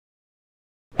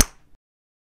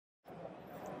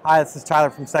Hi, this is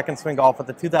Tyler from Second Swing Golf at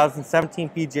the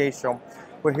 2017 PGA Show.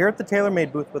 We're here at the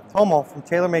TaylorMade booth with Tomo from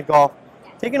TaylorMade Golf,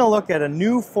 taking a look at a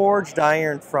new forged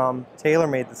iron from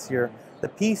TaylorMade this year, the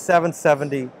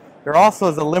P770. There also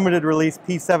is a limited release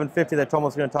P750 that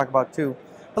Tomo's going to talk about too.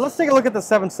 But let's take a look at the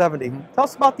 770. Tell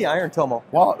us about the iron, Tomo.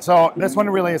 Well, so this one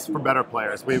really is for better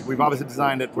players. We've obviously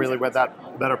designed it really with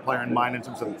that better player in mind in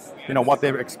terms of what they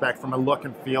expect from a look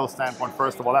and feel standpoint.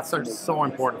 First of all, that's so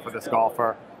important for this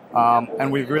golfer.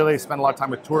 And we've really spent a lot of time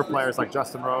with tour players like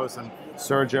Justin Rose and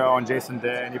Sergio and Jason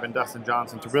Day and even Dustin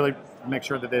Johnson to really make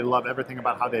sure that they love everything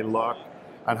about how they look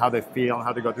and how they feel and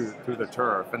how they go through the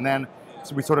turf. And then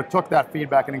so we sort of took that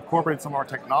feedback and incorporated some of our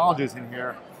technologies in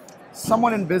here,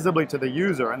 somewhat invisibly to the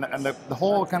user. And the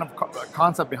whole kind of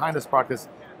concept behind this product is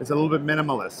a little bit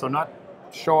minimalist. So not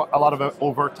show a lot of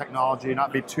overt technology,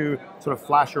 not be too sort of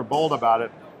flash or bold about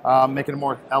it, make it a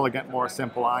more elegant, more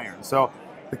simple iron. So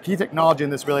the key technology in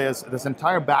this really is this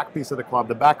entire back piece of the club,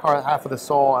 the back half of the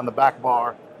sole and the back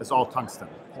bar is all tungsten.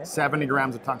 70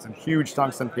 grams of tungsten, huge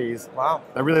tungsten piece. Wow.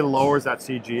 That really lowers that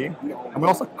CG. And we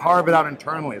also carve it out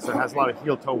internally, so it has a lot of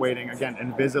heel-toe weighting, again,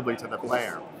 invisibly to the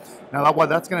player. Now, what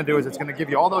that's going to do is it's going to give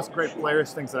you all those great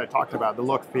players things that I talked about, the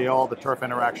look, feel, the turf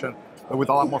interaction, but with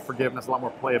a lot more forgiveness, a lot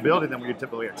more playability than we would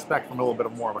typically expect from a little bit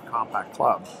more of a compact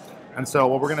club. And so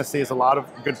what we're going to see is a lot of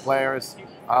good players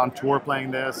on tour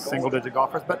playing this, single-digit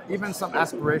golfers, but even some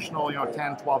aspirational,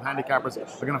 10, 12 handicappers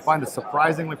are going to find it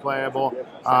surprisingly playable,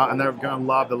 and they're going to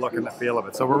love the look and the feel of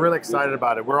it. So we're really excited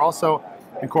about it. We're also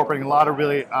incorporating a lot of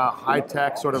really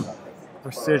high-tech sort of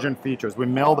precision features. We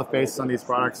mill the faces on these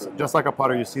products just like a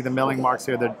putter. You see the milling marks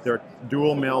here. They're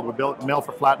dual milled. We mill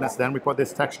for flatness, then we put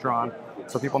this texture on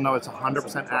so people know it's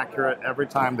 100% accurate every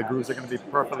time. The grooves are going to be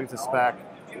perfectly to spec.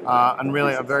 And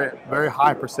really a very, very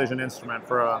high precision instrument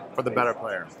for the better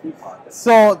player.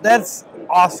 So that's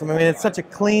awesome. I mean, it's such a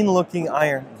clean looking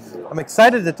iron. I'm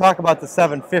excited to talk about the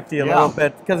 750 a little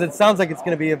bit because it sounds like it's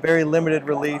going to be a very limited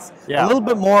release. A little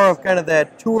bit more of kind of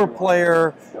that tour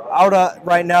player out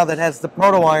right now that has the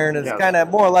proto iron is kind of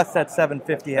more or less that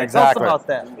 750 head. Exactly. Tell us about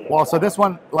that. Well, so this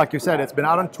one, like you said, it's been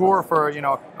out on tour for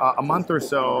a month or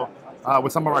so.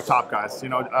 With some of our top guys,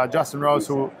 Justin Rose,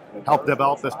 who helped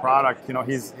develop this product,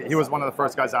 he was one of the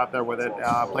first guys out there with it.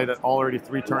 Played at already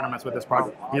 3 tournaments with this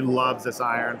product. He loves this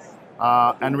iron,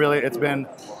 and really, it's been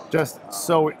just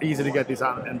so easy to get these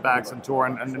out in bags and tour.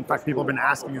 And in fact, people have been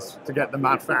asking us to get them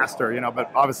out faster, but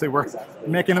obviously we're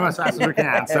making them as fast as we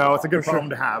can. So it's a good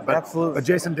problem to have. But, Absolutely. But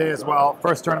Jason Day as well,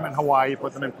 first tournament in Hawaii,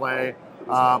 put them in play,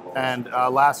 and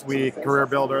last week Career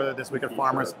Builder, this week at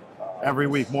Farmers. Every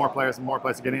week, more players and more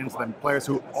players are getting into them. Players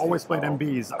who always played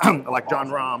MBs, like John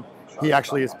Rahm, he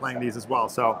actually is playing these as well.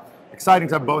 So exciting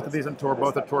to have both of these on tour,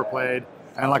 both are tour played.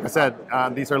 And like I said,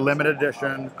 these are limited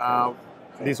edition.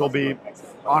 These will be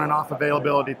on and off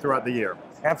availability throughout the year.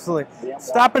 Absolutely.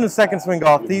 Stop into Second Swing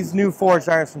Golf. These new forged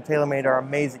irons from TaylorMade are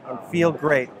amazing and feel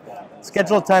great.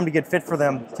 Schedule a time to get fit for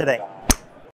them today.